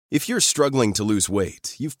If you're struggling to lose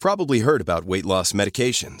weight, you've probably heard about weight loss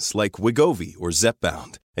medications like Wegovy or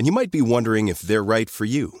Zepbound, and you might be wondering if they're right for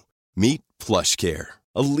you. Meet PlushCare,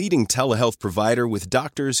 a leading telehealth provider with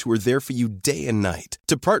doctors who are there for you day and night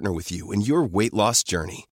to partner with you in your weight loss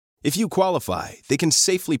journey. If you qualify, they can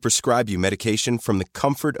safely prescribe you medication from the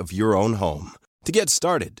comfort of your own home. To get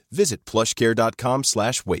started, visit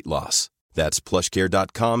plushcare.com/weightloss. That's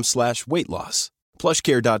plushcare.com/weightloss.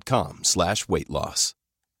 plushcare.com/weightloss.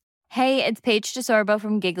 Hey, it's Paige DeSorbo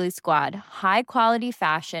from Giggly Squad. High quality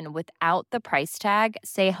fashion without the price tag.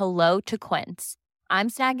 Say hello to Quince. I'm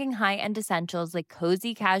snagging high-end essentials like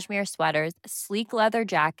cozy cashmere sweaters, sleek leather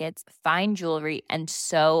jackets, fine jewelry, and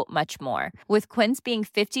so much more. With Quince being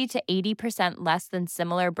 50 to 80% less than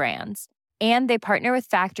similar brands. And they partner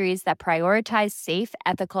with factories that prioritize safe,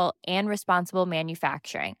 ethical, and responsible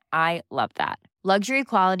manufacturing. I love that. Luxury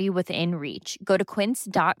quality within reach. Go to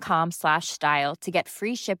quince.com/style to get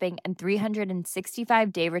free shipping and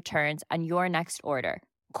 365-day returns on your next order.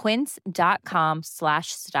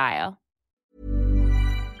 Quince.com/style.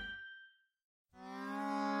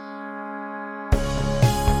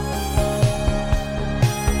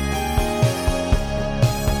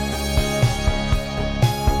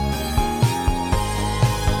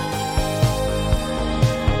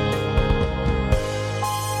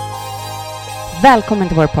 Välkommen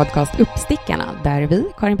till vår podcast Uppstickarna, där vi,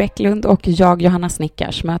 Karin Bäcklund och jag, Johanna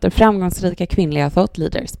Snickars, möter framgångsrika kvinnliga thought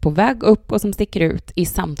leaders på väg upp och som sticker ut i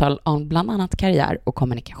samtal om bland annat karriär och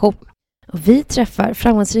kommunikation. Och vi träffar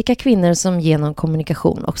framgångsrika kvinnor som genom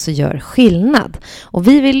kommunikation också gör skillnad. Och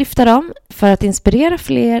vi vill lyfta dem för att inspirera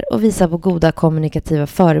fler och visa på goda kommunikativa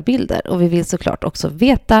förebilder. Och vi vill såklart också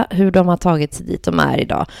veta hur de har tagit sig dit de är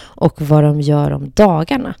idag och vad de gör om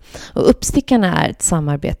dagarna. Och Uppstickarna är ett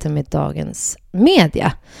samarbete med Dagens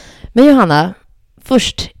Media. Men Johanna,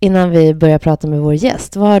 först innan vi börjar prata med vår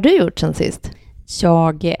gäst, vad har du gjort sen sist?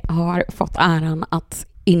 Jag har fått äran att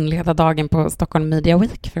inleda dagen på Stockholm Media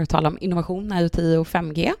Week för att tala om innovation, IoT och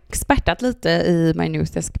 5G. Expertat lite i My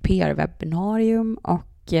Newsdesk PR-webbinarium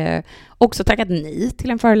och också tackat nej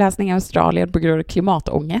till en föreläsning i Australien på grund av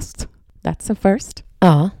klimatångest. That's a first.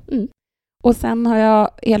 Ja. Mm. Och sen har jag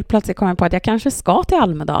helt plötsligt kommit på att jag kanske ska till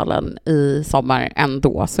Almedalen i sommar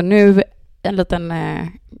ändå. Så nu en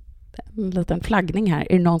liten flaggning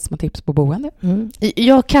här. Är det någon som har tips på boende? Mm.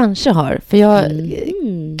 Jag kanske har, för jag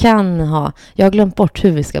kan ha. Jag har glömt bort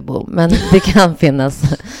hur vi ska bo, men det kan finnas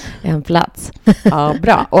en plats. Ja,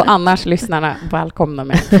 bra. Och annars lyssnarna välkomna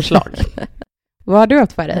med förslag. Vad har du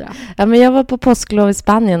haft för dig då? Ja, men jag var på påsklov i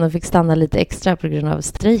Spanien och fick stanna lite extra på grund av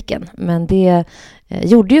strejken. Men det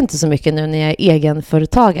gjorde ju inte så mycket nu när jag är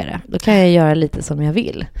egenföretagare. Då kan jag göra lite som jag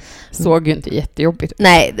vill. Såg ju inte jättejobbigt ut.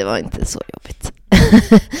 Nej, det var inte så jobbigt.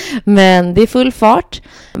 Men det är full fart.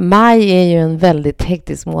 Maj är ju en väldigt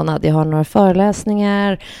hektisk månad. Jag har några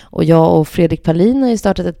föreläsningar och jag och Fredrik Palin har ju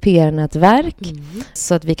startat ett PR-nätverk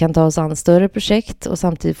så att vi kan ta oss an större projekt och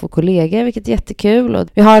samtidigt få kollegor, vilket är jättekul. Och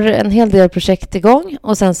vi har en hel del projekt igång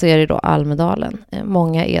och sen så är det då Almedalen.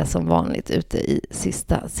 Många är som vanligt ute i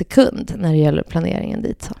sista sekund när det gäller planeringen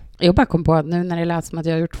dit. Så. Jag bara kom på att nu när det lät som att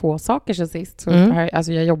jag har gjort 2 saker sen sist så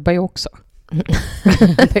alltså jag jobbar ju också.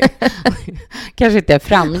 Kanske inte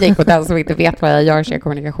framgick, och den som inte vet vad jag gör så är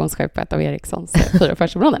kommunikationschef på ett av Ericssons 4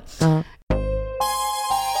 affärsområden.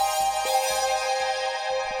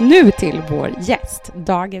 Nu till vår gäst.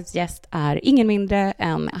 Dagens gäst är ingen mindre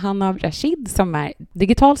än Hanna Rashid, som är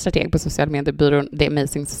digital strateg på social mediebyrån The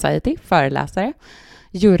Amazing Society, föreläsare,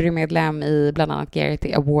 jurymedlem i bland annat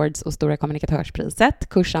Garrity Awards och Stora kommunikatörspriset,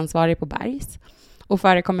 kursansvarig på Bergs och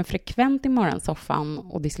förekommer frekvent i morgonsoffan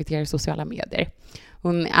och diskuterar sociala medier.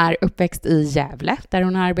 Hon är uppväxt i Gävle, där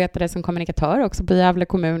hon arbetade som kommunikatör också på Gävle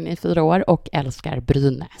kommun i 4 år och älskar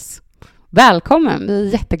Brynäs. Välkommen, vi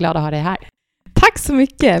är jätteglada att ha dig här. Tack så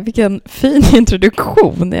mycket, vilken fin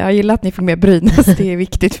introduktion. Jag gillar att ni får med Brynäs, det är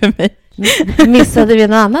viktigt för mig. Missade vi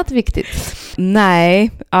något annat viktigt?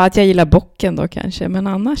 Nej, att jag gillar bocken då kanske, men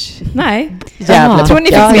annars, nej. Jävlar. Jag tror ni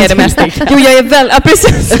fick med det mesta. Jo, jag är väl, ja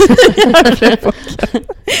precis.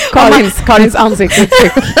 Karins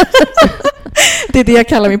ansiktsuttryck. Det är det jag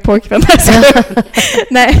kallar min pojkvän.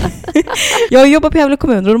 Nej. Jag jobbar på Gävle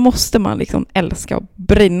kommun och då måste man liksom älska och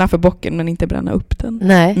brinna för bocken men inte bränna upp den.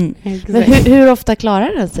 Nej. Men hur ofta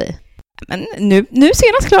klarar den sig? Men nu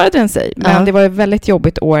senast klarade den sig. Men det var ett väldigt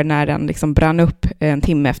jobbigt år när den liksom brann upp en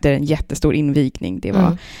timme efter en jättestor invigning. Det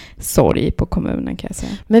var sorg på kommunen, kan jag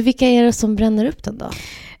säga. Men vilka är det som bränner upp den då?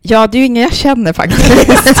 Ja, det är ju ingen jag känner faktiskt.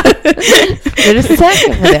 Är du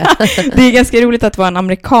säker på det? Det är ganska roligt att det var en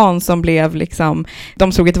amerikan som blev liksom,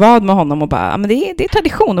 de slog ett vad med honom och bara, men det är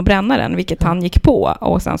tradition att bränna den, vilket han gick på.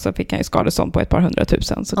 Och sen så fick han ju skadestånd på ett par 100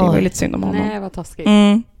 000, så det var ju lite synd om honom. Nej, vad taskigt.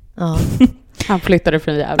 Ja. Han flyttade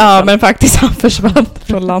från Gävle. Ja, men faktiskt han försvann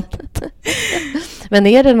från landet. Men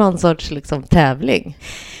är det någon sorts liksom tävling?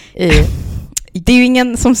 Det är ju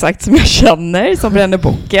ingen, som sagt, som jag känner som bränner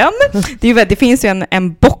bocken. Det finns ju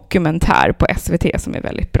en dokumentär på SVT som är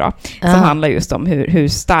väldigt bra. Som handlar just om hur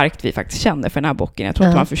starkt vi faktiskt känner för den här bocken. Jag tror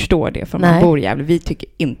inte man förstår det, för man bor i Gävle. Vi tycker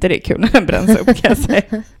inte det är kul när den bränns upp, kan jag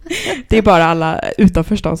säga. Det är bara alla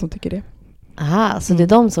utanför stan som tycker det. Aha, så det är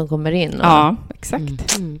de som kommer in? Ja,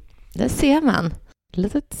 exakt. Det ser man.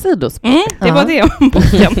 Litet sidospår. Det var det om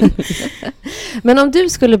boken. Men om du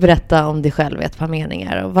skulle berätta om dig själv i ett par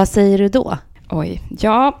meningar, vad säger du då? Oj,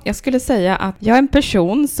 ja, jag skulle säga att jag är en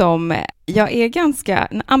person som, jag är ganska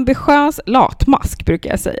en ambitiös latmask, brukar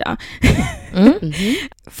jag säga.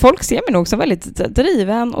 Folk ser mig nog som väldigt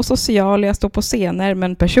driven och social. Jag står på scener,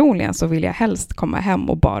 men personligen så vill jag helst komma hem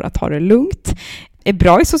och bara ta det lugnt. Är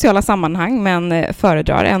bra i sociala sammanhang, men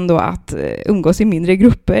föredrar ändå att umgås i mindre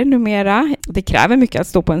grupper numera. Det kräver mycket att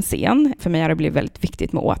stå på en scen. För mig har det blivit väldigt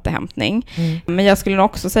viktigt med återhämtning. Men jag skulle nog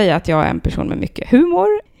också säga att jag är en person med mycket humor.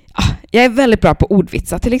 Jag är väldigt bra på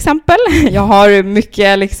ordvitsar till exempel. Jag har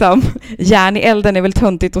mycket liksom, järn i elden är väl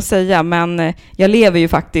töntigt att säga, men jag lever ju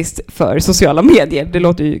faktiskt för sociala medier. Det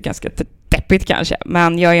låter ju ganska deppigt kanske,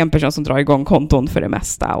 men jag är en person som drar igång konton för det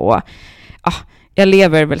mesta och jag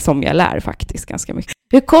lever väl som jag lär faktiskt ganska mycket.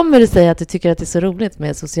 Hur kommer det sig att du tycker att det är så roligt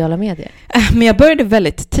med sociala medier? Men jag började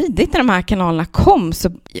väldigt tidigt när de här kanalerna kom,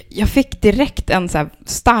 så jag fick direkt en så här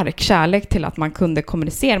stark kärlek till att man kunde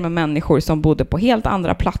kommunicera med människor som bodde på helt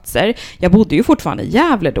andra platser. Jag bodde ju fortfarande i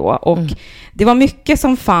Gävle då, och det var mycket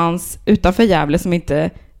som fanns utanför Gävle som inte...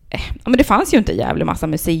 men det fanns ju inte Gävle massa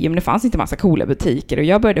museum, det fanns inte massa coola butiker, och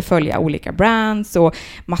jag började följa olika brands och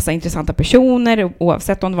massa intressanta personer,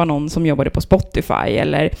 oavsett om det var någon som jobbade på Spotify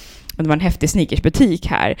eller om det var en häftig sneakersbutik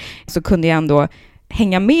här, så kunde jag ändå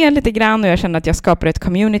hänga med lite grann, och jag kände att jag skapade ett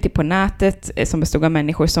community på nätet som bestod av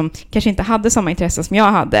människor som kanske inte hade samma intresse som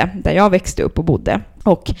jag hade där jag växte upp och bodde.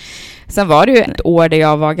 Och sen var det ju ett år där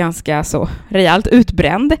jag var ganska så rejält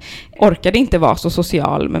utbränd, orkade inte vara så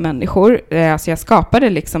social med människor, så jag skapade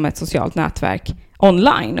liksom ett socialt nätverk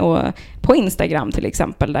online och på Instagram till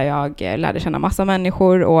exempel, där jag lärde känna massa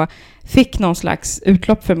människor och fick någon slags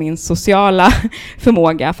utlopp för min sociala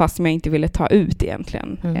förmåga, fast som jag inte ville ta ut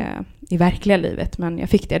egentligen i verkliga livet, men jag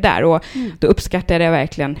fick det där, och då uppskattade jag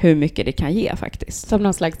verkligen hur mycket det kan ge faktiskt. Som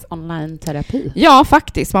någon slags online-terapi? Ja,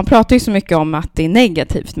 faktiskt. Man pratar ju så mycket om att det är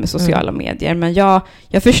negativt med sociala medier, men jag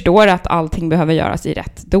förstår att allting behöver göras i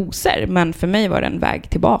rätt doser, men för mig var det en väg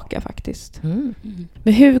tillbaka faktiskt.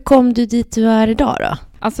 Men hur kom du dit du är idag då?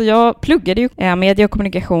 Alltså jag pluggade ju media och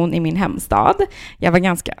kommunikation i min hemstad. Jag var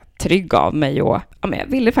ganska trygg av mig och jag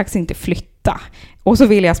ville faktiskt inte flytta. Och så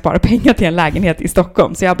ville jag spara pengar till en lägenhet i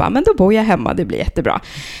Stockholm. Så jag bara, men då bor jag hemma, det blir jättebra.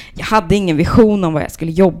 Jag hade ingen vision om vad jag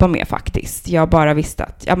skulle jobba med faktiskt. Jag bara visste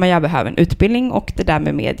att jag behöver en utbildning, och det där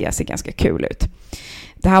med media ser ganska kul ut.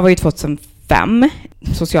 Det här var ju 2005.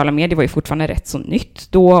 Sociala medier var ju fortfarande rätt så nytt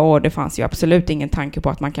då, och det fanns ju absolut ingen tanke på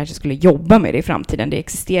att man kanske skulle jobba med det i framtiden. Det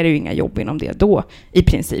existerar ju inga jobb inom det då i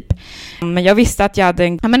princip. Men jag visste att jag hade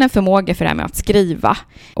en förmåga för det här med att skriva,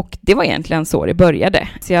 och det var egentligen så det började.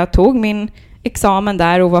 Så jag tog min examen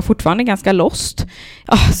där och var fortfarande ganska lost.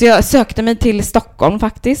 Så jag sökte mig till Stockholm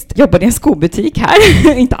faktiskt. Jobbade i en skobutik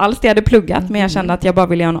här. Inte alls det jag hade pluggat, men jag kände att jag bara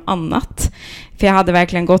ville göra något annat. För jag hade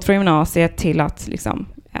verkligen gått från gymnasiet till att liksom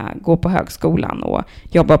gå på högskolan och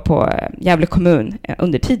jobba på Gävle kommun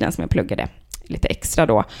under tiden som jag pluggade lite extra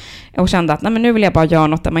då, och kände att nu vill jag bara göra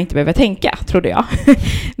något där man inte behöver tänka, trodde jag.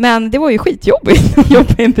 Men det var ju skitjobbigt att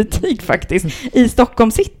jobba i en butik faktiskt i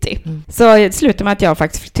Stockholm city. Så det slutade med att jag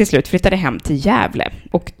faktiskt till slut flyttade hem till Gävle,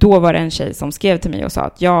 och då var det en tjej som skrev till mig och sa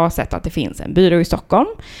att jag har sett att det finns en byrå i Stockholm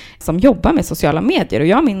som jobbar med sociala medier, och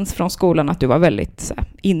jag minns från skolan att du var väldigt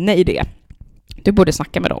inne i det. Du borde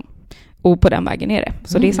snacka med dem. Och på den vägen är det.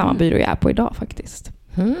 Så det är samma byrå jag är på idag faktiskt.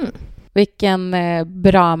 Vilken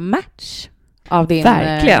bra match av din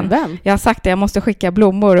verkligen. Vän. Jag har sagt det, jag måste skicka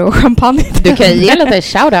blommor och champagne. Du kan ge lite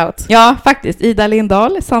shoutout. Ja, faktiskt. Ida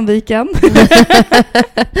Lindahl, Sandviken.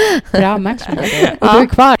 Bra match. Och du är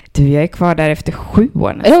kvar? Jag är kvar där efter 7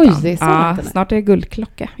 år nästan. Oj, det är så snart är det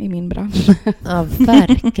guldklocka i min bransch. Ja,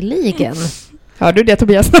 verkligen. Hör du det,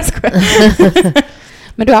 Tobias?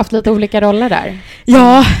 Men du har haft lite olika roller där.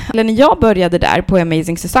 Ja, när jag började där på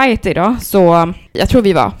Amazing Society då, så jag tror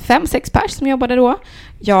vi var 5-6 pers som jobbade då.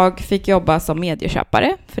 Jag fick jobba som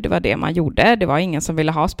medieköpare, för det var det man gjorde. Det var ingen som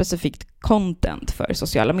ville ha specifikt content för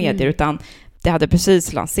sociala medier, utan det hade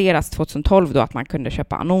precis lanserats 2012 då att man kunde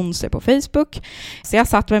köpa annonser på Facebook. Så jag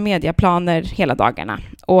satt med medieplaner hela dagarna.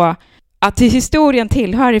 Och att till historien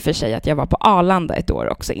tillhör i för sig att jag var på Arlanda ett år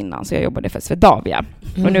också innan, så jag jobbade för Swedavia.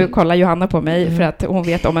 Och nu kollar Johanna på mig för att hon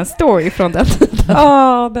vet om en story från den tiden.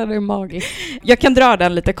 Den är magisk. Jag kan dra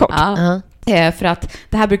den lite kort. För att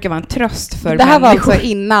det här brukar vara en tröst för människor. Det här var alltså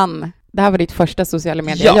innan... Det här var ditt första sociala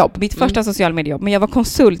mediejobb? Ja, mitt första sociala mediejobb. Men jag var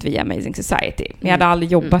konsult via Amazing Society. Men jag hade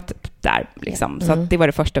aldrig jobbat där. Liksom. Så att det var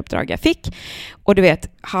det första uppdrag jag fick. Och du vet,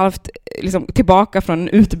 halvt liksom, tillbaka från en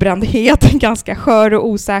utbrändhet, ganska skör och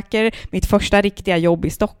osäker. Mitt första riktiga jobb i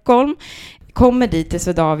Stockholm. Kommer dit till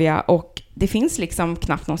Swedavia och det finns liksom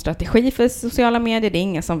knappt någon strategi för sociala medier. Det är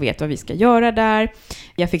ingen som vet vad vi ska göra där.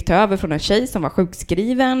 Jag fick ta över från en tjej som var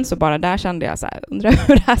sjukskriven. Så bara där kände jag så här, undrar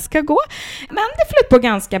hur det här ska gå. Men det flöt på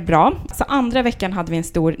ganska bra. Så andra veckan hade vi en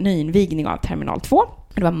stor nyinvigning av Terminal 2.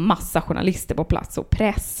 Det var massa journalister på plats och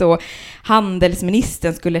press. Och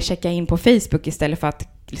handelsministern skulle checka in på Facebook istället för att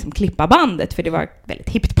liksom klippa bandet. För det var väldigt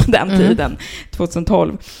hippt på den tiden,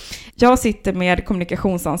 2012. Jag sitter med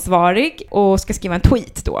kommunikationsansvarig och ska skriva en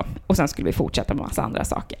tweet då. Och sen skulle vi fortsätta med massa andra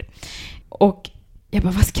saker. Och jag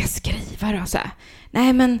bara, vad ska jag skriva då? Så här,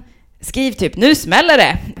 nej men skriv typ, nu smäller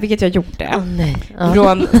det! Vilket jag gjorde.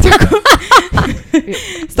 Från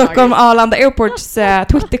Stockholm Arlanda Airports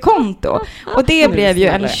Twitterkonto. Och det blev ju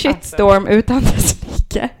en shitstorm utan dess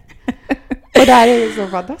like. Och det här är ju så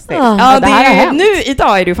fantastiskt. Ja, det här nu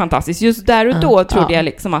idag är det ju fantastiskt. Just där och då trodde jag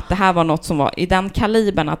liksom att det här var något som var i den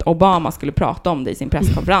kalibern att Obama skulle prata om det i sin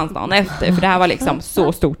presskonferens dagen efter. För det här var liksom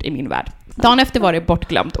så stort i min värld. Dagen efter var det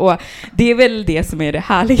bortglömt och det är väl det som är det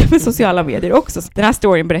härliga med sociala medier också. Den här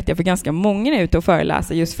storyn berättar jag för ganska många ute och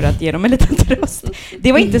föreläsa just för att ge dem en liten tröst.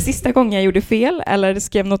 Det var inte sista gången jag gjorde fel eller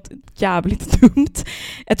skrev något jävligt dumt.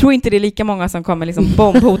 Jag tror inte det är lika många som kommer liksom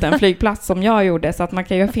bombhota en flygplats som jag gjorde, så att man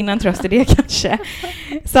kan ju finna en tröst i det kanske.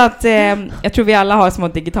 Så att jag tror vi alla har små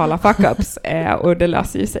digitala fuck-ups och det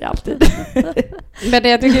löser ju sig alltid. Men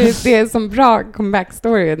jag tycker det är som bra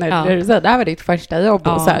comeback-story när du säger det här var ditt första jobb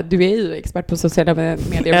och så här, du är ju expert på sociala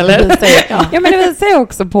medier. Eller? Ja, men det visar ju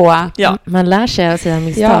också på... Ja. Man lär sig av sina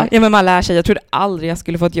misstag. Ja, men man lär sig. Jag trodde aldrig jag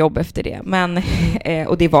skulle få ett jobb efter det. Men,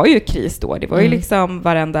 och det var ju kris då. Det var ju liksom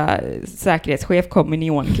varenda säkerhetschef kom i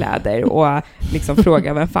neonkläder och liksom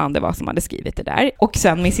frågade vem fan det var som hade skrivit det där. Och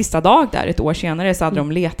sen min sista dag där, ett år senare, så hade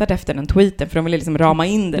de letat efter den tweeten för de ville liksom rama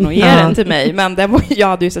in den och ge den till mig. Men jag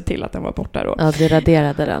hade ju sett till att den var borta då. Ja, du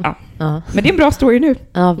raderade den. Ja. Men det är en bra story nu.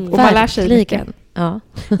 Ja, och man lär sig mycket. Ja.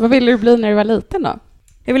 Vad ville du bli när du var liten då?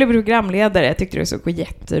 Jag ville bli programledare. Jag tyckte det såg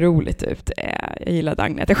jätteroligt ut. Jag gillade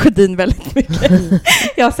Agneta Sjödin väldigt mycket.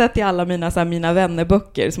 Jag har sett i alla mina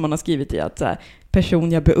vännerböcker som man har skrivit i att så här,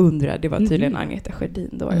 person jag beundrar, det var tydligen Agneta Sjödin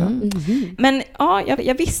då. Men ja,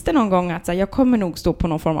 jag visste någon gång att så här, jag kommer nog stå på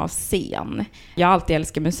någon form av scen. Jag har alltid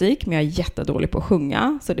älskat musik, men jag är jättedålig på att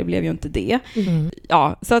sjunga, så det blev ju inte det.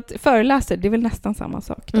 Ja, så att föreläser, det är väl nästan samma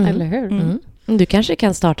sak. Eller hur? Du kanske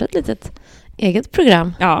kan starta ett litet eget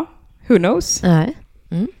program. Ja, who knows? Nej.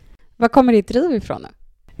 Var kommer ditt driv ifrån då?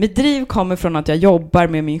 Mitt driv kommer från att jag jobbar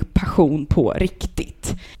med min passion på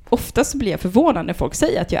riktigt. Ofta så blir jag förvånad när folk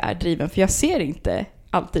säger att jag är driven, för jag ser inte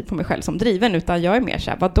alltid på mig själv som driven, utan jag är mer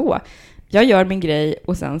så här, vadå? Jag gör min grej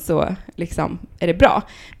och sen så liksom är det bra.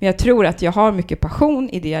 Men jag tror att jag har mycket passion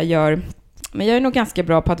i det jag gör. Men jag är nog ganska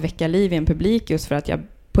bra på att väcka liv i en publik just för att jag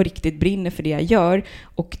på riktigt brinner för det jag gör,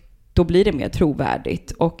 och då blir det mer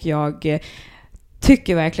trovärdigt. Och jag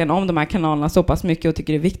tycker verkligen om de här kanalerna så pass mycket och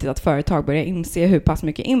tycker det är viktigt att företag börjar inse hur pass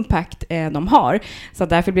mycket impact de har. Så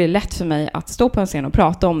därför blir det lätt för mig att stå på en scen och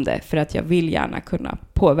prata om det, för att jag vill gärna kunna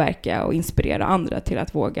påverka och inspirera andra till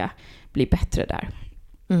att våga bli bättre där.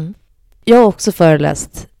 Jag har också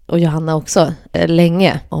föreläst, och Johanna också,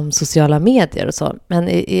 länge om sociala medier och så.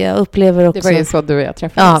 Men jag upplever också... Det var ju så du och jag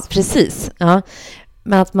träffades. Ja, precis. Ja.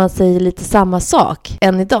 Men att man säger lite samma sak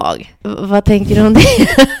än idag. Vad tänker du om det?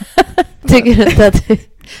 Tycker du inte att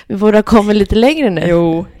vi borde ha kommit lite längre nu?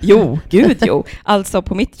 Jo. Alltså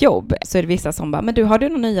på mitt jobb så är det vissa som bara, men du, har du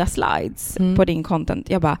några nya slides på din content?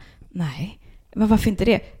 Jag bara, nej. Men varför inte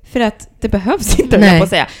det? För att det behövs inte, jag på att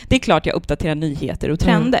säga. Det är klart jag uppdaterar nyheter och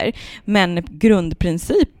trender. Men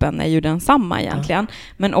grundprincipen är ju densamma egentligen.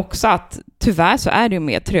 Men också att tyvärr så är det ju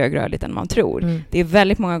mer trögrörligt än man tror. Det är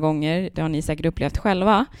väldigt många gånger, det har ni säkert upplevt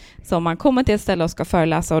själva, så man kommer till ett ställe och ska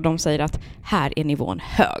föreläsa och de säger att här är nivån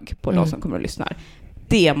hög på de som kommer och lyssnar.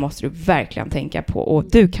 det måste du verkligen tänka på.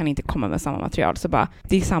 Och du kan inte komma med samma material. Så bara,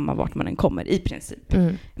 det är samma vart man än kommer i princip.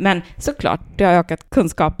 Men såklart, det har ökat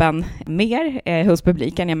kunskapen mer hos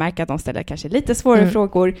publiken. Jag märker att de ställer kanske lite svårare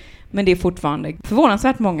frågor. Men det är fortfarande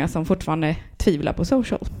förvånansvärt många som fortfarande tvivlar på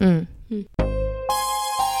social.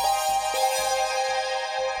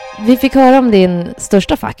 Vi fick höra om din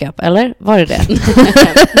största fuck-up, eller? Var det det?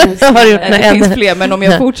 Det finns fler, men om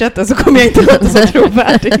jag fortsätter så kommer jag inte låta så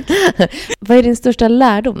trovärdig. Vad är din största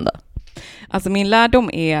lärdom då? Alltså min lärdom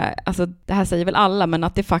är, alltså det här säger väl alla, men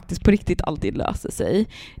att det faktiskt på riktigt alltid löser sig.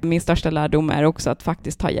 Min största lärdom är också att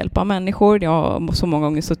faktiskt ta hjälp av människor. Jag har så många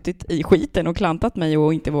gånger suttit i skiten och klantat mig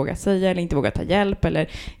och inte vågat säga eller inte vågat ta hjälp eller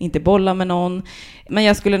inte bolla med någon. Men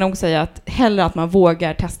jag skulle nog säga att hellre att man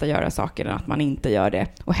vågar testa göra saker än att man inte gör det.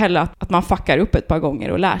 Och hellre att man fuckar upp ett par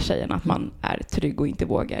gånger och lär sig än att man är trygg och inte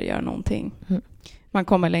vågar göra någonting. Man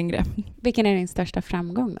kommer längre. Vilken är din största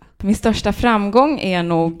framgång då? Min största framgång är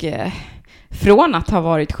nog från att ha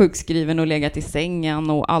varit sjukskriven och legat i sängen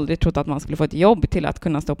och aldrig trott att man skulle få ett jobb till att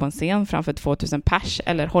kunna stå på en scen framför 2000 pers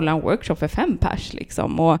eller hålla en workshop för 5 pers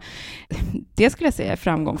liksom. Och det skulle jag säga är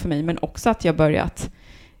framgång för mig, men också att jag börjat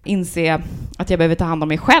inse att jag behöver ta hand om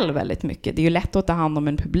mig själv väldigt mycket. Det är ju lätt att ta hand om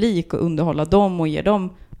en publik och underhålla dem och ge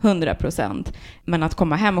dem 100%. Men att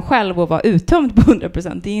komma hem själv och vara uttömd på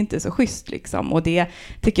 100%, det är inte så schysst liksom. Och det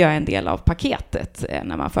tycker jag är en del av paketet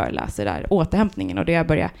när man föreläser där, återhämtningen. Och det jag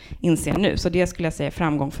börjar inse nu. Så det skulle jag säga är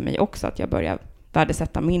framgång för mig också, att jag börjar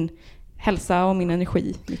värdesätta min hälsa och min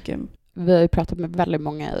energi mycket. Vi har ju pratat med väldigt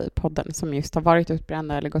många i podden som just har varit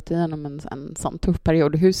utbrända eller gått igenom en sån tuff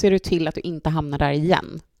period. Hur ser du till att du inte hamnar där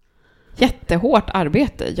igen? Jättehårt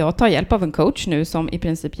arbete. Jag tar hjälp av en coach nu som i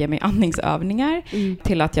princip ger mig andningsövningar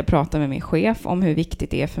till att jag pratar med min chef om hur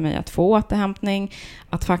viktigt det är för mig att få återhämtning,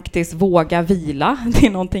 att faktiskt våga vila. Det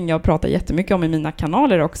är någonting jag pratar jättemycket om i mina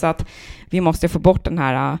kanaler också, att vi måste få bort den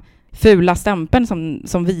här fula stämpeln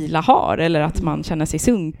som vila har, eller att man känner sig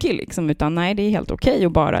sunkig liksom, utan nej, det är helt okej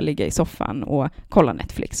att bara ligga i soffan och kolla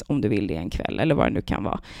Netflix om du vill det en kväll eller vad det nu kan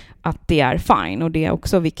vara. Att det är fine, och det är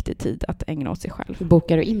också viktig tid att ägna åt sig själv.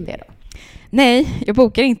 Bokar du in det då? Nej, jag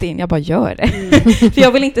bokar inte in, jag bara gör det. För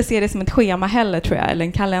jag vill inte se det som ett schema heller, tror jag, eller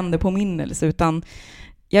en kalenderpåminnelse, utan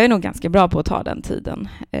jag är nog ganska bra på att ta den tiden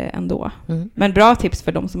ändå. Men bra tips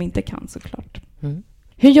för de som inte kan, såklart.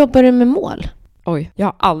 Hur jobbar du med mål? Oj, jag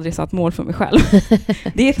har aldrig satt mål för mig själv.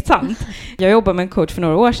 Det är sant. Jag jobbade med en coach för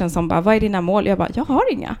några år sedan som bara, vad är dina mål? Jag bara, jag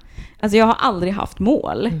har inga. Alltså jag har aldrig haft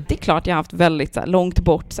mål. Det är klart jag har haft väldigt så här, långt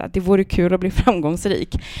bort, så här, det vore kul att bli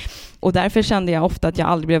framgångsrik. Och därför kände jag ofta att jag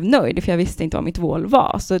aldrig blev nöjd, för jag visste inte vad mitt mål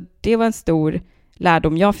var. Så det var en stor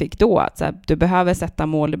lärdom jag fick då, att så här, du behöver sätta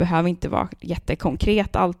mål, det behöver inte vara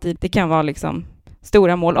jättekonkret alltid. Det kan vara liksom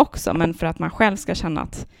stora mål också, men för att man själv ska känna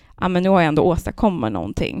att men nu har jag ändå åstadkommit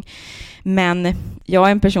någonting. Men jag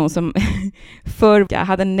är en person som förr jag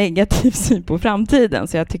hade en negativ syn på framtiden,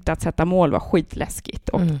 så jag tyckte att sätta mål var skitläskigt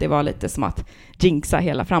och det var lite som att jinxa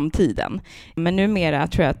hela framtiden. Men numera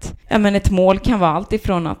tror jag att ett mål kan vara allt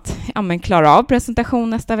ifrån att klara av presentation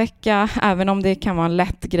nästa vecka, även om det kan vara en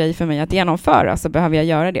lätt grej för mig att genomföra, så behöver jag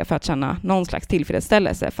göra det för att känna någon slags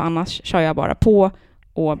tillfredsställelse, för annars kör jag bara på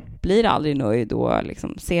och blir aldrig nöjd och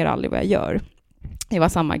liksom ser aldrig vad jag gör. Det var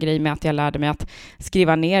samma grej med att jag lärde mig att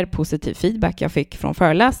skriva ner positiv feedback jag fick från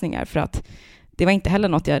föreläsningar, för att det var inte heller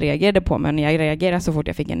något jag reagerade på, men jag reagerade så fort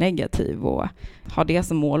jag fick en negativ, och ha det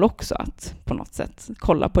som mål också, att på något sätt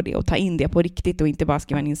kolla på det och ta in det på riktigt och inte bara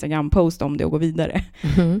skriva en Instagram-post om det och gå vidare.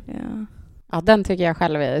 Ja, den tycker jag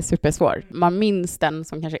själv är supersvår. Man minns den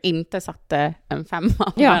som kanske inte satte en 5,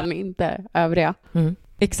 men inte övriga.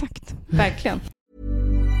 Exakt, verkligen.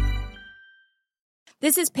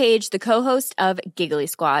 This is Paige, the co-host of Giggly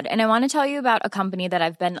Squad, and I want to tell you about a company that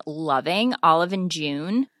I've been loving, Olive &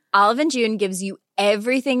 June. Olive & June gives you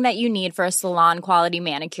everything that you need for a salon-quality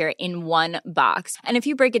manicure in one box. And if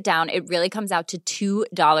you break it down, it really comes out to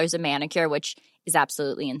 $2 a manicure, which is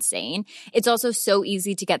absolutely insane. It's also so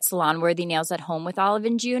easy to get salon-worthy nails at home with Olive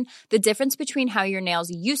 & June. The difference between how your nails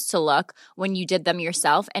used to look when you did them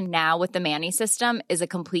yourself and now with the Mani system is a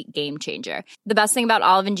complete game changer. The best thing about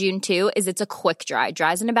Olive & June, too, is it's a quick dry.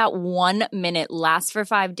 Dries in about 1 minute, lasts for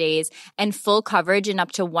 5 days, and full coverage in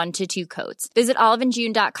up to 1 to 2 coats. Visit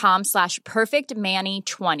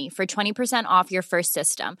oliveandjune.com/perfectmani20 for 20% off your first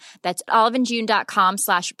system. That's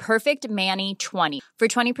oliveandjune.com/perfectmani20 for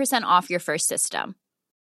 20% off your first system.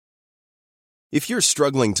 If you're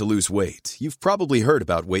struggling to lose weight, you've probably heard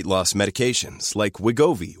about weight loss medications like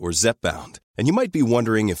Wegovy or Zepbound, and you might be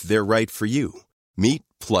wondering if they're right for you. Meet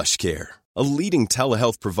PlushCare, a leading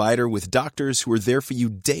telehealth provider with doctors who are there for you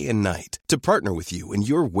day and night to partner with you in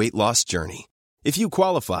your weight loss journey. If you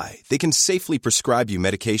qualify, they can safely prescribe you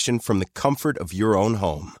medication from the comfort of your own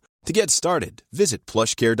home. To get started, visit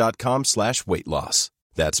plushcare.com/weightloss.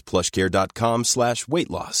 That's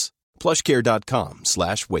plushcare.com/weightloss.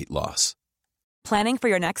 plushcare.com/weightloss. Planning for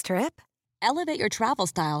your next trip? Elevate your travel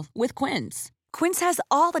style with Quince. Quince has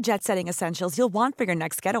all the jet-setting essentials you'll want for your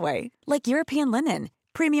next getaway, like European linen,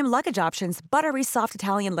 premium luggage options, buttery soft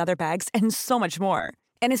Italian leather bags, and so much more.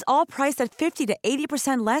 And is all priced at 50 to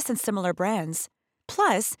 80% less than similar brands.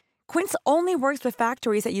 Plus, Quince only works with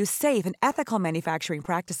factories that use safe and ethical manufacturing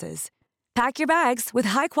practices. Pack your bags with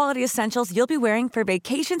high-quality essentials you'll be wearing for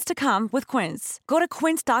vacations to come with Quince. Go to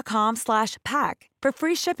quince.com/pack for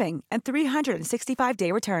free shipping and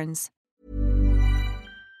 365-day returns.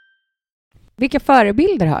 Vilka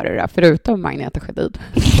förebilder har du då, förutom Agneta Sjödin?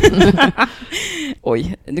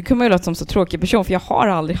 Oj, nu kommer jag låta som så tråkig person, för jag har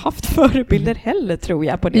aldrig haft förebilder heller, tror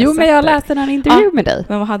jag, på det sättet. Men jag läste en intervju med dig.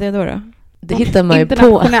 Men vad hade jag då? Det hittar man ju på.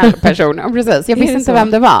 Internationell person, ja, precis. Jag visste inte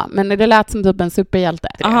vem det var, men det lät som typ en superhjälte.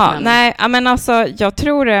 Aha, nej, men alltså, jag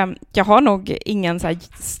tror, jag har nog ingen så här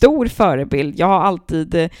stor förebild. Jag har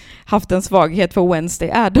alltid haft en svaghet för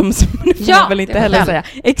Wednesday Addams. Det får väl inte heller säga.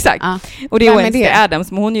 Exakt. Ja. Och det är Wednesday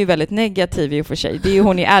Addams, men hon är ju väldigt negativ i och för sig. Det är ju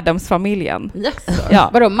hon i Addams-familjen. Yes. Ja.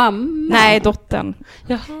 Vadå, mamma? Nej, dottern.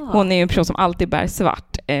 Jaha. Hon är ju en person som alltid bär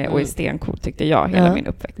svart och är stencool, tyckte jag, hela min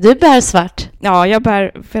uppväxt. Du bär svart? Ja, jag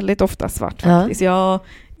bär väldigt ofta svart faktiskt. Jag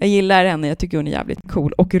gillar henne, jag tycker hon är jävligt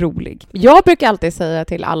cool och rolig. Jag brukar alltid säga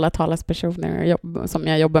till alla talespersoner som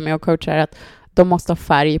jag jobbar med och coachar att de måste ha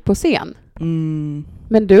färg på scen.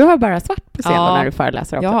 Men du har bara svart på scen när du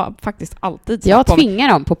föreläser också. Jag har faktiskt alltid svart. Jag tvingar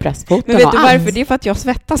dem på pressfoton. Men vet du varför? Det är för att jag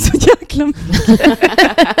svettas så jäkla mycket.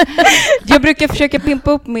 Jag brukar försöka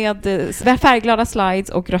pimpa upp med färgglada slides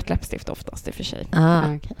och rött läppstift oftast i och för sig.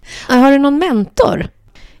 Okay. Har du någon mentor?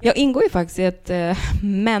 Jag ingår ju faktiskt i ett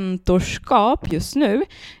mentorskap just nu.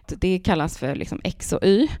 Det kallas för liksom X och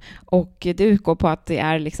Y. Och det utgår på att det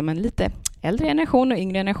är liksom en lite äldre generation och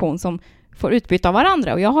yngre generation som får utbyta av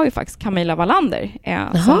varandra. Och jag har ju faktiskt Camilla Wallander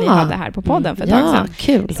som ni hade här på podden för ett tag sedan.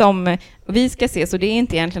 Kul. Som vi ska se, så det är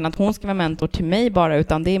inte egentligen att hon ska vara mentor till mig bara,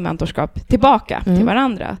 utan det är mentorskap tillbaka till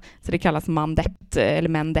varandra. Så det kallas mandept eller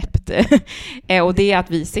mendept. Och det är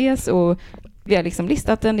att vi ses och vi har liksom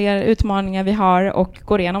listat en del utmaningar vi har och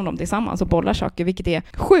går igenom dem tillsammans och bollar saker, vilket är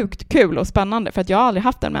sjukt kul och spännande, för att jag har aldrig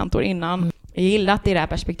haft en mentor innan. Jag gillar att det är det här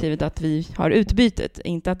perspektivet att vi har utbytet,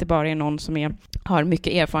 inte att det bara är någon som har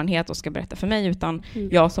mycket erfarenhet och ska berätta för mig, utan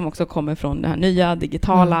jag som också kommer från den här nya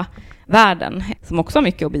digitala världen, som också har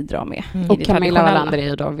mycket att bidra med. Och Camilla Wallander är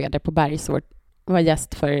ju då vd på Bergsvård, var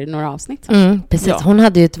gäst för några avsnitt sedan. Precis, ja. Hon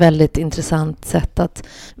hade ju ett väldigt intressant sätt att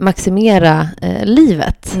maximera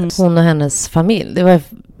livet, hon och hennes familj. Det var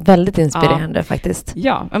väldigt inspirerande faktiskt.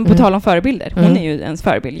 Ja, men på tal om förebilder. Hon är ju ens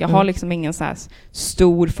förebild. Jag har liksom ingen så här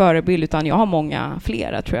stor förebild, utan jag har många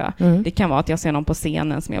flera, tror jag. Det kan vara att jag ser någon på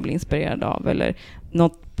scenen som jag blir inspirerad av, eller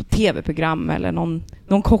något tv-program, eller någon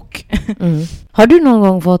kock. Har du någon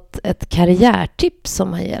gång fått ett karriärtips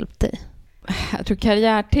som har hjälpt dig? Jag tror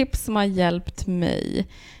karriärtips som har hjälpt mig,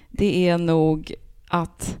 det är nog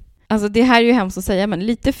att, alltså det här är ju hemskt att säga, men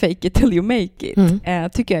lite fake it till you make it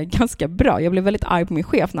tycker jag är ganska bra. Jag blev väldigt arg på min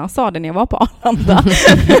chef när han sa det när jag var på Arlanda.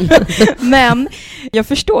 Men jag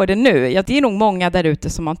förstår det nu. Det är nog många där ute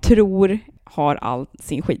som man tror har all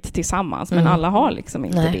sin skit tillsammans, men alla har liksom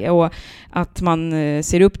inte det. Och att man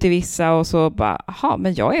ser upp till vissa och så bara, aha,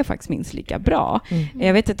 men jag är faktiskt minst lika bra.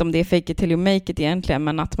 Jag vet inte om det är fake it till you make it egentligen,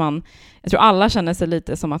 men att jag tror alla känner sig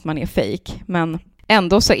lite som att man är fake, men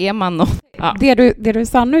ändå så är man något. Ja. Det du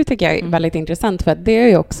sa nu tycker jag är väldigt intressant, för att det är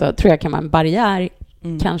ju också, tror jag, kan vara en barriär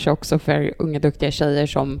kanske också för unga duktiga tjejer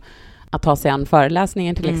som att ta sig an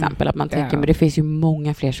föreläsningen till exempel, att man tänker, men det finns ju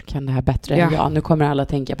många fler som kan det här bättre än jag. Nu kommer alla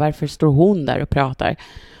tänka, varför står hon där och pratar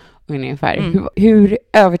ungefär? Hur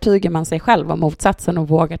övertygar man sig själv om motsatsen och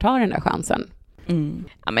vågar ta den där chansen?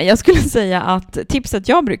 Ja, men jag skulle säga att tipset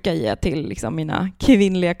jag brukar ge till liksom mina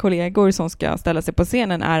kvinnliga kollegor som ska ställa sig på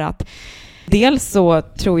scenen är att dels så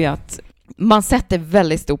tror jag att man sätter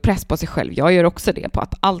väldigt stor press på sig själv. Jag gör också det, på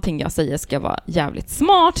att allting jag säger ska vara jävligt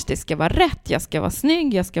smart, det ska vara rätt, jag ska vara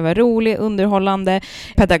snygg, jag ska vara rolig, underhållande,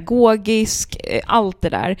 pedagogisk, allt det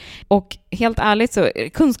där. Och helt ärligt, så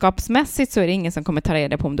kunskapsmässigt så är det ingen som kommer ta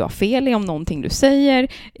reda på om du har fel om någonting du säger.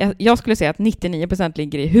 Jag skulle säga att 99%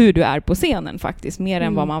 ligger i hur du är på scenen faktiskt, mer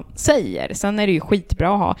än vad man säger. Sen är det ju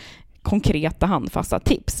skitbra att ha konkreta handfasta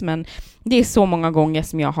tips, men det är så många gånger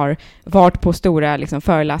som jag har varit på stora liksom,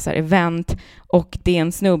 föreläsarevent och det är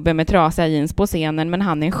en snubbe med trasiga jeans på scenen, men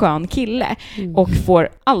han är en skön kille och får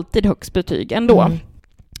alltid högst betyg ändå.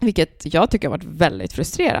 Vilket jag tycker har varit väldigt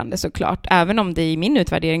frustrerande såklart. Även om det i min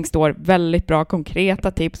utvärdering står väldigt bra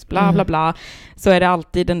konkreta tips, bla bla bla, så är det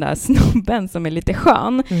alltid den där snubben som är lite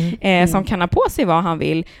skön, som kan ha på sig vad han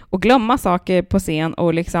vill och glömma saker på scen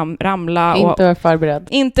och liksom ramla.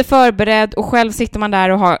 Inte förberedd, och själv sitter man där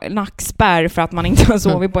och har nackspärr för att man inte har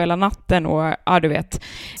sovit på hela natten. Och ja, du vet.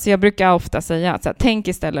 Så jag brukar ofta säga att tänk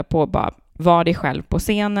istället på bara vara dig själv på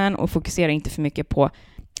scenen och fokusera inte för mycket på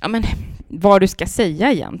vad du ska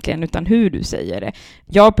säga egentligen, utan hur du säger det.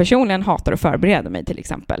 Jag personligen hatar att förbereda mig till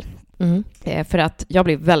exempel. För att jag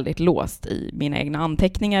blev väldigt låst i mina egna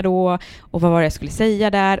anteckningar då, och vad var det jag skulle säga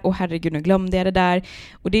där, och herregud, nu glömde jag det där.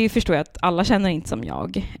 Och det förstår jag att alla känner inte som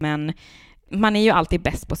jag, men man är ju alltid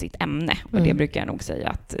bäst på sitt ämne, och det brukar jag nog säga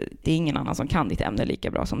att det är ingen annan som kan ditt ämne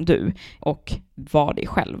lika bra som du, och var dig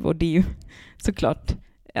själv. Och det är ju såklart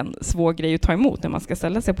en svår grej att ta emot när man ska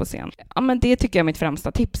ställa sig på scen. Ja, men det tycker jag är mitt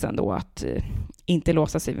främsta tips ändå, att inte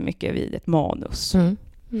låsa sig för mycket vid ett manus.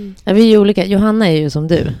 Ja, vi är ju olika. Johanna är ju som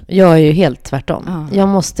du. Jag är ju helt tvärtom. Jag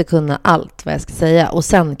måste kunna allt vad jag ska säga, och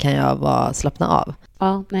sen kan jag slappna av.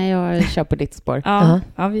 Ja, nej, jag kör på ditt spår.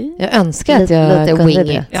 Jag önskar att jag lite kunde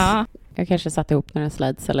det. Ja. Jag kanske satte ihop några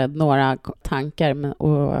slides eller några tankar,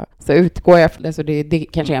 och så utgår jag från det, så det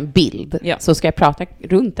kanske är en bild. Ja. Så ska jag prata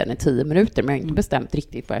runt den i 10 minuter, men jag har inte bestämt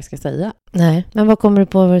riktigt vad jag ska säga. Nej, men vad kommer du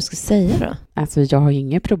på vad du ska säga då? Alltså, jag har ju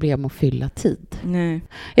inget problem att fylla tid. Nej.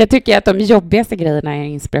 Jag tycker att de jobbigaste grejerna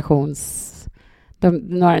är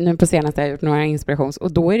nu på senaste har jag gjort några inspirations,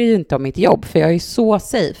 och då är det ju inte om mitt jobb, för jag är så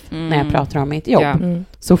safe när jag pratar om mitt jobb.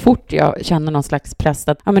 Så fort jag känner någon slags press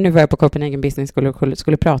att men nu var jag på Copenhagen Business School och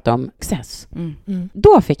skulle prata om success.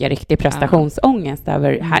 Då fick jag riktig prestationsångest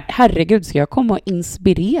över herregud, ska jag komma och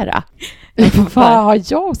inspirera? Vad har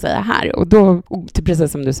jag att säga här? Och då,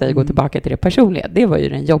 precis som du säger, gå tillbaka till det personliga. Det var ju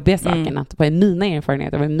den jobbiga saken, att vad är mina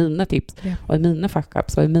erfarenheter, vad är mina tips, vad är mina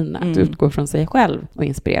fuck-ups, vad är mina, att utgå från sig själv och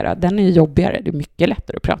inspirera. Den är ju jobbigare. Det är mycket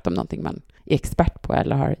lättare att prata om någonting man är expert på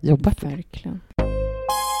eller har jobbat med. Verkligen.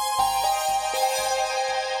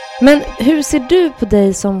 Men hur ser du på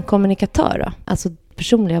dig som kommunikatör då? Alltså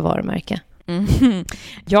personliga varumärke.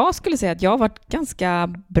 Jag skulle säga att jag har varit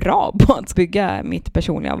ganska bra på att bygga mitt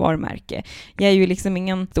personliga varumärke. Jag är ju liksom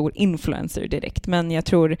ingen stor influencer direkt, men jag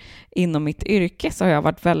tror inom mitt yrke så har jag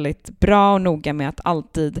varit väldigt bra och noga med att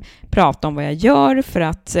alltid prata om vad jag gör, för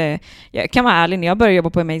att jag kan vara ärlig, när jag började jobba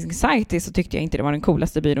på Amazing Society så tyckte jag inte det var den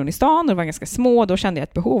coolaste byrån i stan, och det var ganska små, då kände jag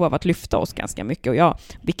ett behov av att lyfta oss ganska mycket, och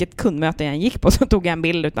vilket kundmöte jag gick på så tog jag en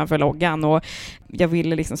bild utanför loggan, och jag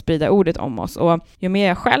ville liksom sprida ordet om oss. Och ju mer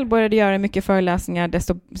jag själv började göra mycket föreläsningar,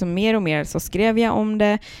 desto mer och mer så skrev jag om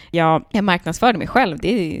det. Jag marknadsförde mig själv.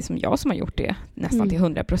 Det är som jag som har gjort det nästan till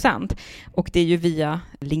 100%. Och det är ju via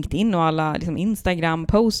LinkedIn och alla liksom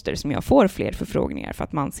Instagram-poster som jag får fler förfrågningar, för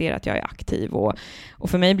att man ser att jag är aktiv. Och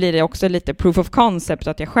för mig blir det också lite proof of concept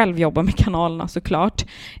att jag själv jobbar med kanalerna såklart,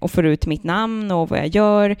 och får ut mitt namn och vad jag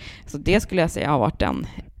gör. Så det skulle jag säga har varit en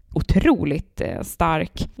otroligt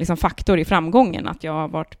stark liksom, faktor i framgången, att jag har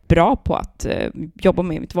varit bra på att jobba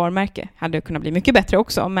med mitt varumärke. Hade kunnat bli mycket bättre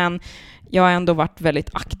också, men jag har ändå varit väldigt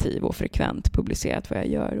aktiv och frekvent publicerat vad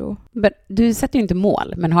jag gör. Men du sätter ju inte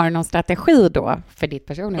mål, men har du någon strategi då för ditt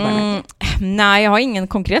personliga varumärke? Nej, jag har ingen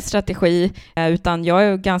konkret strategi, utan jag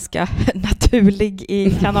är ganska naturlig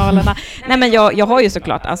i kanalerna. Nej, men jag har ju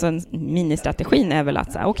såklart, alltså ministrategin är väl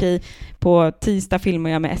att säga, okej, på tisdag filmar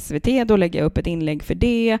jag med SVT, då lägger jag upp ett inlägg för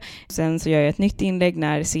det. Sen så gör jag ett nytt inlägg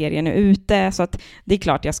när serien är ute, så att det är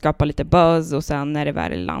klart jag skapar lite buzz, och sen när det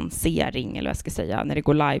väl är lansering, eller vad jag ska säga, när det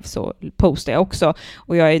går live så postar jag också.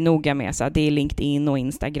 Och jag är noga med så att det är LinkedIn och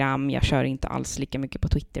Instagram. Jag kör inte alls lika mycket på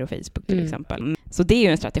Twitter och Facebook till exempel. Så det är ju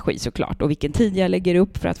en strategi såklart. Och vilken tid jag lägger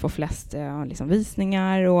upp för att få flest liksom,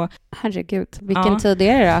 visningar. Och herregud, vilken tid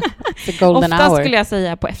är det då? The golden ofta hour. Skulle jag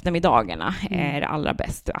säga på eftermiddagarna är det allra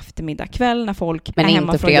bäst. Eftermiddag kväll när folk men är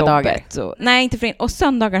hemma från fredagar. Jobbet. Så, nej, inte fredagar. Och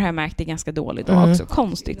söndagar har jag märkt det ganska dåligt då också.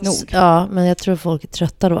 Konstigt nog. Ja, men jag tror folk är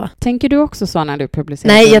trötta då. Tänker du också så när du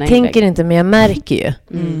publicerar? Nej, jag tänker inte, men jag märker ju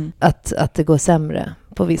att det går sämre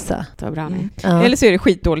på vissa. Det var bra, nej. Eller så är det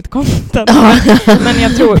skitdåligt content. Men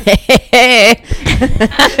jag tror...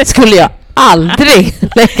 Skulle jag aldrig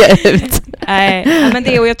lägga ut. Nej, men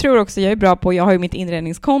det, och jag tror också jag är bra på, jag har ju mitt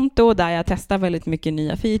inredningskonto där jag testar väldigt mycket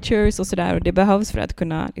nya features och sådär, och det behövs för att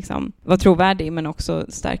kunna liksom vara trovärdig, men också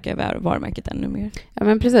stärka varumärket ännu mer. Ja,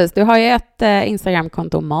 men precis. Du har ju ett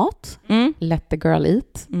Instagramkonto om mat, Let the girl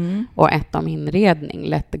eat, och ett om inredning,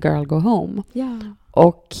 Let the girl go home. Ja.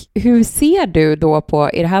 Och hur ser du då på,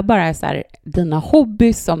 är det här bara så här dina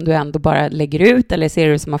hobbys som du ändå bara lägger ut, eller ser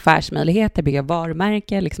du som affärsmöjligheter, bygga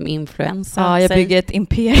varumärke, liksom influensa? Ja, jag bygger ett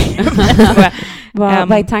imperium.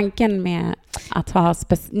 Vad är tanken med att ha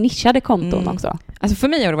nischade konton också? Alltså för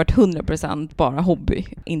mig har det varit 100% bara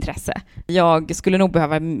hobbyintresse. Jag skulle nog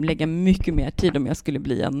behöva lägga mycket mer tid om jag skulle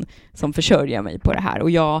bli en som försörjer mig på det här. Och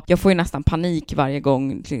jag får ju nästan panik varje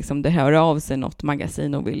gång liksom det hör av sig något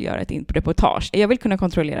magasin och vill göra ett reportage. Jag vill kunna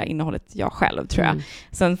kontrollera innehållet jag själv, tror jag.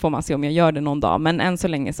 Sen får man se om jag gör det någon dag. Men än så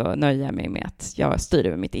länge så nöjer jag mig med att jag styr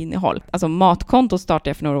över mitt innehåll. Alltså matkonto startade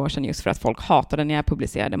jag för några år sedan just för att folk hatade när jag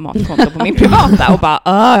publicerade matkonto på min privata. Och bara,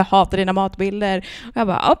 jag hatar dina matbilder. Och jag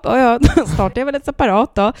bara, jag startade väl ett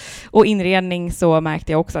separat då. Och inredning så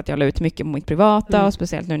märkte jag också att jag la ut mycket på mitt privata. Och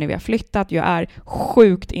speciellt nu när vi har flyttat. Jag är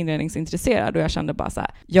sjukt inredningsintresserad. Och jag kände bara så här,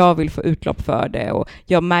 jag vill få utlopp för det. Och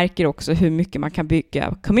jag märker också hur mycket man kan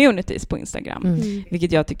bygga communities på Instagram.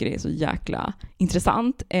 Vilket jag tycker är så jäkla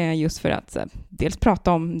intressant. Just för att dels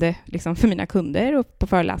prata om det liksom för mina kunder och på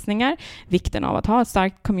föreläsningar. Vikten av att ha ett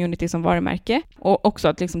starkt community som varumärke. Och också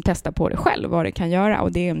att liksom testa på det själv, vad det kan göra.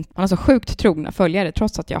 Och man har så sjukt trogna följare.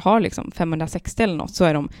 Trots att jag har liksom 560 eller något, så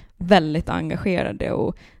är de väldigt engagerade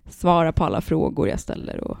och svarar på alla frågor jag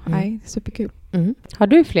ställer. Och nej, superkul. Har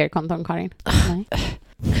du fler konton, Karin? Nej.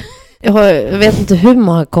 Jag vet inte hur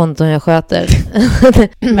många konton jag sköter.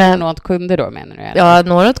 Men något kunder då, menar du? Ja,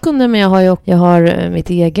 några kunder, men jag har mitt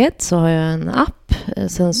eget, så har jag en app.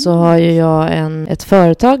 Sen så har jag ett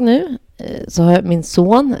företag nu. Så har jag min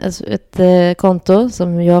son ett konto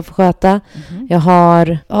som jag får sköta. Jag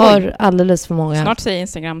har alldeles för många. Snart säger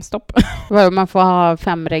Instagram stopp. Man får ha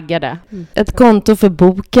 5 reggade. Ett konto för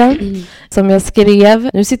boken som jag skrev.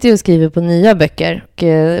 Nu sitter jag och skriver på nya böcker.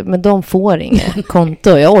 Men de får inget konto.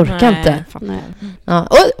 Jag orkar inte. Ja.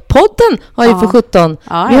 Och podden har ju för 17.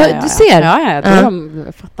 Du ser. Ja, de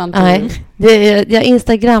fattar inte. Nej, jag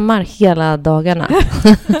instagrammar hela dagarna.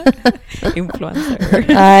 Influencer.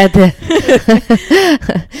 Nej,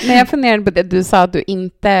 Men jag funderade på det. Du sa att du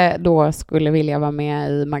inte då skulle vilja vara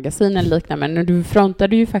med i magasinen liknande, men du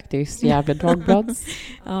frontade ju faktiskt Gefle Dagblads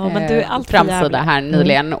framsida här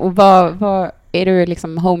nyligen. Och vad är du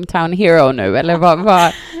liksom hometown hero nu? Eller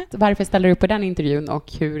varför ställer du upp på den intervjun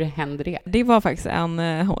och hur händer det? Det var faktiskt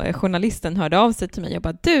journalisten hörde av sig till mig och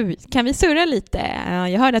bara, du, kan vi surra lite?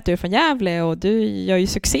 Jag hörde att du är från Gävle och du gör ju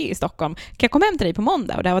succé i Stockholm. Kan jag komma hem till dig på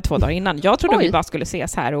måndag? Och det var 2 dagar innan. Jag trodde vi bara skulle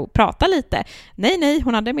ses här och prata lite. Nej,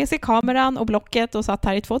 hon hade med sig kameran och blocket och satt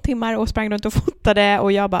här i 2 timmar och sprang runt och fotade.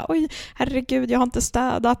 Och jag bara, oj, herregud, jag har inte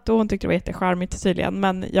städat. Och hon tyckte det var jättecharmigt tydligen.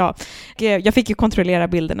 Men jag fick ju kontrollera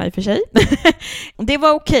bilderna i och för sig. Det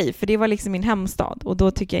var okej, för det var liksom min hemstad. Och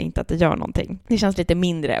då tycker jag inte att det gör någonting. Det känns lite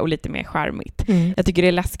mindre och lite mer charmigt. Jag tycker det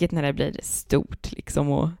är läskigt när det blir stort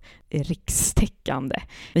liksom och rikstäckande.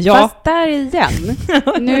 Fast där igen.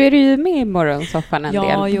 Nu är du ju med i morgonsoffan en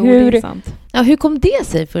del. Jo, det är sant. Ja, hur kom det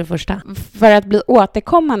sig för det första? För att bli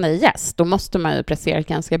återkommande gäst, då måste man ju prestera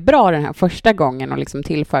ganska bra den här första gången och liksom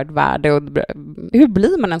tillföra ett värde. Och hur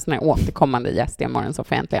blir man en sån här återkommande gäst i en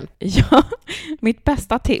morgonsoffa egentligen? Ja, mitt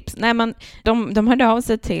bästa tips. Nej, men de hörde av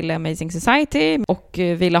sig till Amazing Society och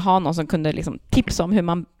ville ha någon som kunde liksom tipsa om hur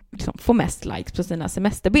man liksom få mest likes på sina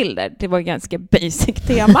semesterbilder. Det var ju ganska basic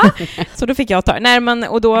tema. Så då fick jag ta det.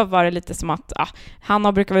 Och då var det lite som att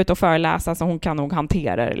Hanna brukar vara ute och föreläsa, så hon kan nog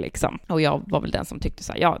hantera det liksom. Och jag var väl den som tyckte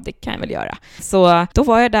så här, ja, det kan jag väl göra. Så då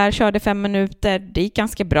var jag där, körde 5 minuter. Det gick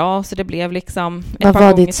ganska bra, så det blev liksom... Vad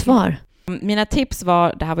var ditt svar? Mina tips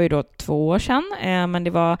var, det här var ju då 2 år sedan, men det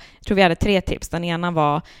var, jag tror vi hade 3 tips. Den ena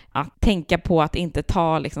var att tänka på att inte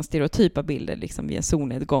ta liksom stereotypa bilder liksom vid en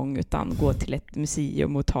solnedgång, utan gå till ett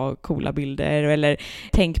museum och ta coola bilder. Eller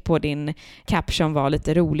tänk på din caption, var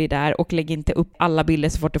lite rolig där, och lägg inte upp alla bilder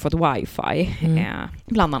så fort du fått wifi.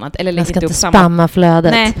 Bland annat. Eller lägg inte upp spamma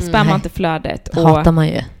flödet. Nej, spamma inte flödet. Det hatar man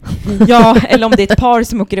ju. Ja, eller om det är ett par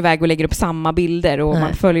som åker iväg och lägger upp samma bilder, och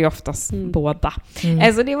man följer ju oftast båda.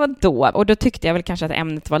 Alltså det var då. Och då tyckte jag väl kanske att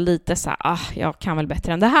ämnet var lite så här, jag kan väl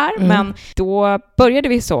bättre än det här. Men då började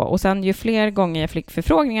vi så. Och sen ju fler gånger jag fick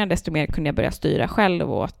förfrågningar, desto mer kunde jag börja styra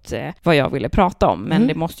själv åt vad jag ville prata om. Men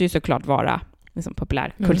det måste ju såklart vara liksom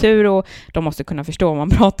populärkultur, och de måste kunna förstå vad man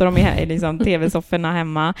pratar om i liksom tv-sofforna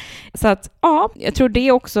hemma. Så att jag tror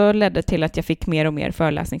det också ledde till att jag fick mer och mer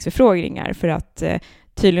föreläsningsförfrågningar, för att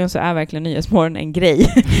tydligen så är verkligen Nyhetsmorgon en grej.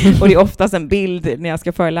 Och det är oftast en bild när jag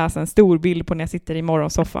ska föreläsa, en stor bild på när jag sitter i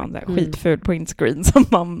morgonsoffan, där skitful printscreen som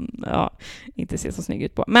man inte ser så snygg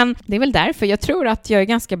ut på. Men det är väl därför jag tror att jag är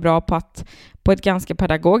ganska bra på att på ett ganska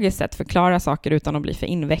pedagogiskt sätt förklara saker utan att bli för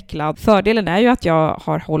invecklad. Fördelen är ju att jag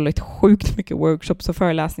har hållit sjukt mycket workshops och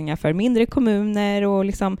föreläsningar för mindre kommuner och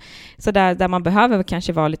liksom så där man behöver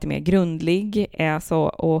kanske vara lite mer grundlig.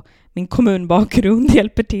 Och min kommunbakgrund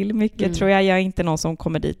hjälper till mycket, tror jag. Jag är inte någon som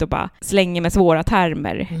kommer dit och bara slänger med svåra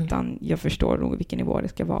termer, utan jag förstår nog vilken nivå det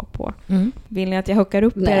ska vara på. Vill ni att jag hookar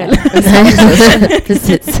upp er?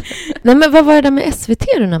 Precis. Nej, men vad var det där med SVT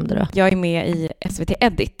du nämnde då? Jag är med i SVT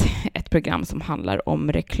Edit, ett program som handlar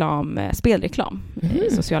om spelreklam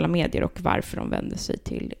i sociala medier och varför de vänder sig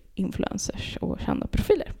till influencers och kända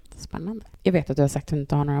profiler. Spännande. Jag vet att du har sagt att du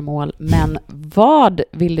inte har några mål, men vad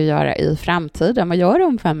vill du göra i framtiden? Vad gör du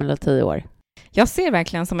om 5 eller 10 år? Jag ser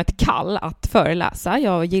verkligen som ett kall att föreläsa.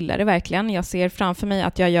 Jag gillar det verkligen. Jag ser framför mig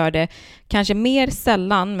att jag gör det kanske mer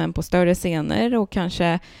sällan, men på större scener och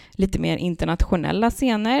kanske lite mer internationella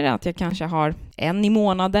scener. Att jag kanske har 1 i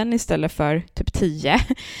månaden istället för typ 10.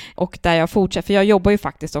 Och där jag fortsätter, för jag jobbar ju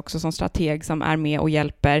faktiskt också som strateg som är med och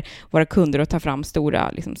hjälper våra kunder att ta fram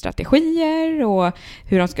stora liksom, strategier och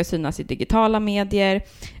hur de ska synas i digitala medier.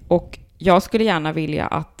 Och jag skulle gärna vilja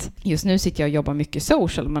att, just nu sitter jag och jobbar mycket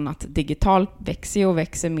social, men att digital växer och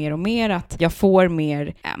växer mer och mer, att jag får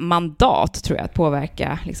mer mandat, tror jag, att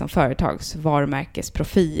påverka liksom, företags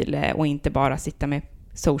varumärkesprofil och inte bara sitta med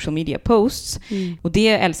social media posts. Och det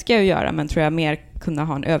älskar jag att göra, men tror jag mer kunna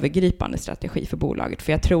ha en övergripande strategi för bolaget,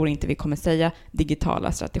 för jag tror inte vi kommer säga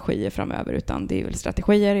digitala strategier framöver, utan det är väl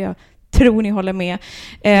strategier. Jag tror ni håller med.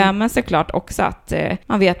 Men såklart också att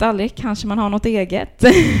man vet aldrig, kanske man har något eget.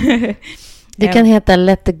 Det kan heta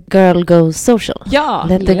Let the girl go social. Ja,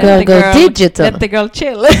 Let the girl go digital. Let the girl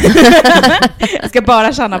chill. Jag ska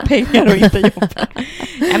bara tjäna pengar och inte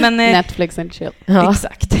jobba. Netflix and chill. Ja.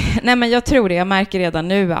 Exakt. Nej, men jag tror det. Jag märker redan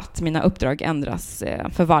nu att mina uppdrag ändras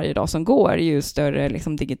för varje dag som går. Ju större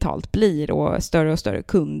liksom, digitalt blir och större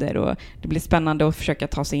kunder. Och det blir spännande att försöka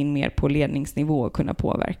ta sig in mer på ledningsnivå och kunna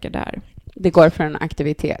påverka där. Det går från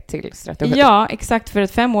aktivitet till strategi. Ja, exakt. För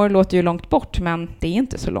 5 år låter ju långt bort, men det är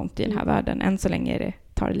inte så långt i den här världen. Än så länge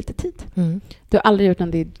tar det lite tid. Du har aldrig gjort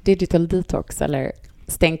en digital detox eller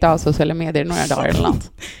stängt av sociala medier några dagar eller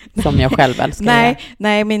något som jag själv älskar?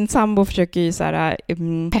 Nej, min sambo försöker ju så här,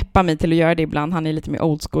 peppa mig till att göra det ibland. Han är lite mer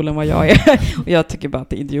old school än vad jag är. Och jag tycker bara att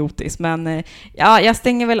det är idiotiskt. Men ja, jag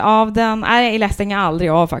stänger väl av den. Nej, jag stänger aldrig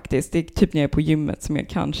av faktiskt. Det är typ när jag är på gymmet som jag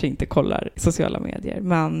kanske inte kollar sociala medier.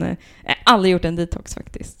 Men jag har aldrig gjort en detox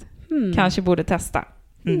faktiskt. Kanske borde testa.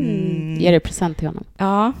 Ger du present till honom?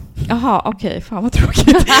 Ja. Jaha, okej. Fan vad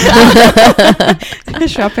tråkigt. Jag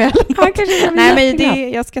köper heller. Nej,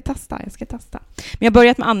 men jag ska testa. Men jag har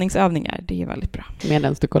börjat med andningsövningar. Det är väldigt bra.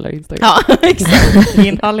 Medan du kollar Instagram. Ja, exakt.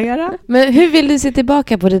 Inhalera. Men hur vill du se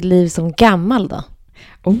tillbaka på ditt liv som gammal då?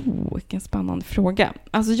 Vilken spännande fråga.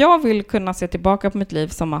 Alltså jag vill kunna se tillbaka på mitt liv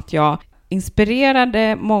som att jag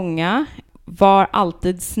inspirerade många, var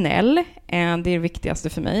alltid snäll. Det är det viktigaste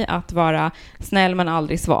för mig, att vara snäll men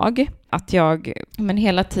aldrig svag. Att men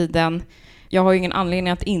hela tiden, jag har ju ingen anledning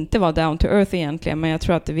att inte vara down to earth egentligen, men jag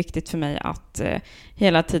tror att det är viktigt för mig att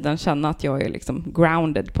hela tiden känna att jag är liksom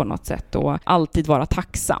grounded på något sätt och alltid vara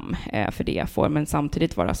tacksam för det jag får, men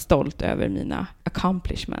samtidigt vara stolt över mina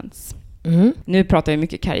accomplishments. Nu pratar jag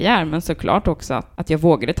mycket karriär, men såklart också att jag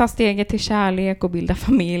vågade ta steget till kärlek och bilda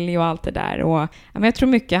familj och allt det där. Och jag tror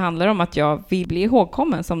mycket handlar om att jag vill bli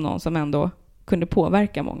ihågkommen som någon som ändå kunde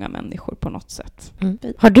påverka många människor på något sätt.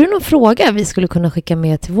 Har du någon fråga vi skulle kunna skicka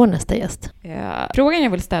med till vår nästa gäst? Frågan jag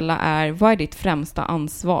vill ställa är, vad är ditt främsta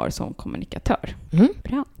ansvar som kommunikatör?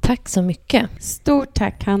 Bra. Tack så mycket. Stort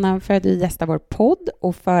tack, Hanna, för att du gästar vår podd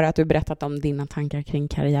och för att du berättat om dina tankar kring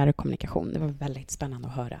karriär och kommunikation. Det var väldigt spännande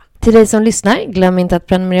att höra. Till dig som lyssnar, glöm inte att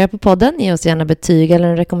prenumerera på podden. Ge oss gärna betyg eller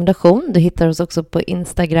en rekommendation. Du hittar oss också på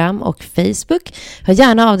Instagram och Facebook. Hör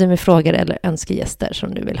gärna av dig med frågor eller önskegäster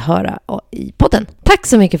som du vill höra i podden. Tack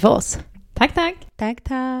så mycket för oss. Tack.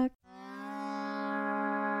 Tack.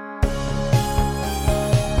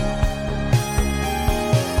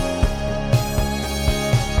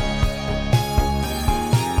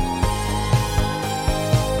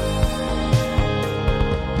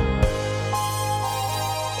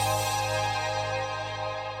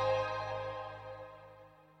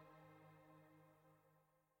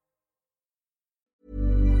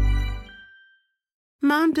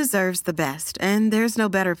 Mom deserves the best, and there's no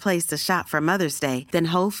better place to shop for Mother's Day than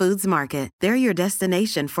Whole Foods Market. They're your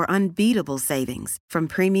destination for unbeatable savings, from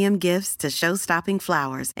premium gifts to show-stopping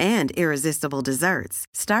flowers and irresistible desserts.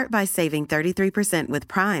 Start by saving 33% with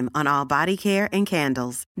Prime on all body care and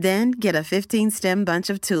candles. Then get a 15-stem bunch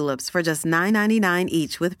of tulips for just $9.99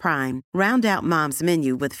 each with Prime. Round out Mom's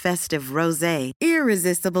menu with festive rosé,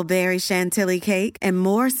 irresistible berry chantilly cake, and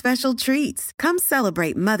more special treats. Come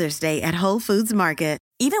celebrate Mother's Day at Whole Foods Market.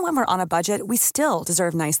 Even when we're on a budget, we still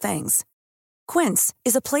deserve nice things. Quince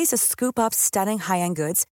is a place to scoop up stunning high-end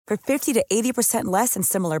goods for 50 to 80% less than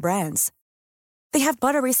similar brands. They have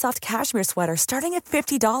buttery soft cashmere sweaters starting at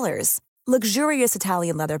 $50, luxurious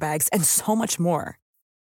Italian leather bags, and so much more.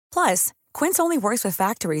 Plus, Quince only works with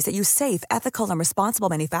factories that use safe, ethical, and responsible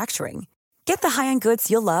manufacturing. Get the high-end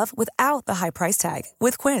goods you'll love without the high price tag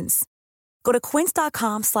with Quince. Go to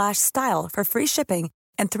quince.com/style for free shipping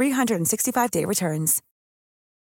and 365-day returns.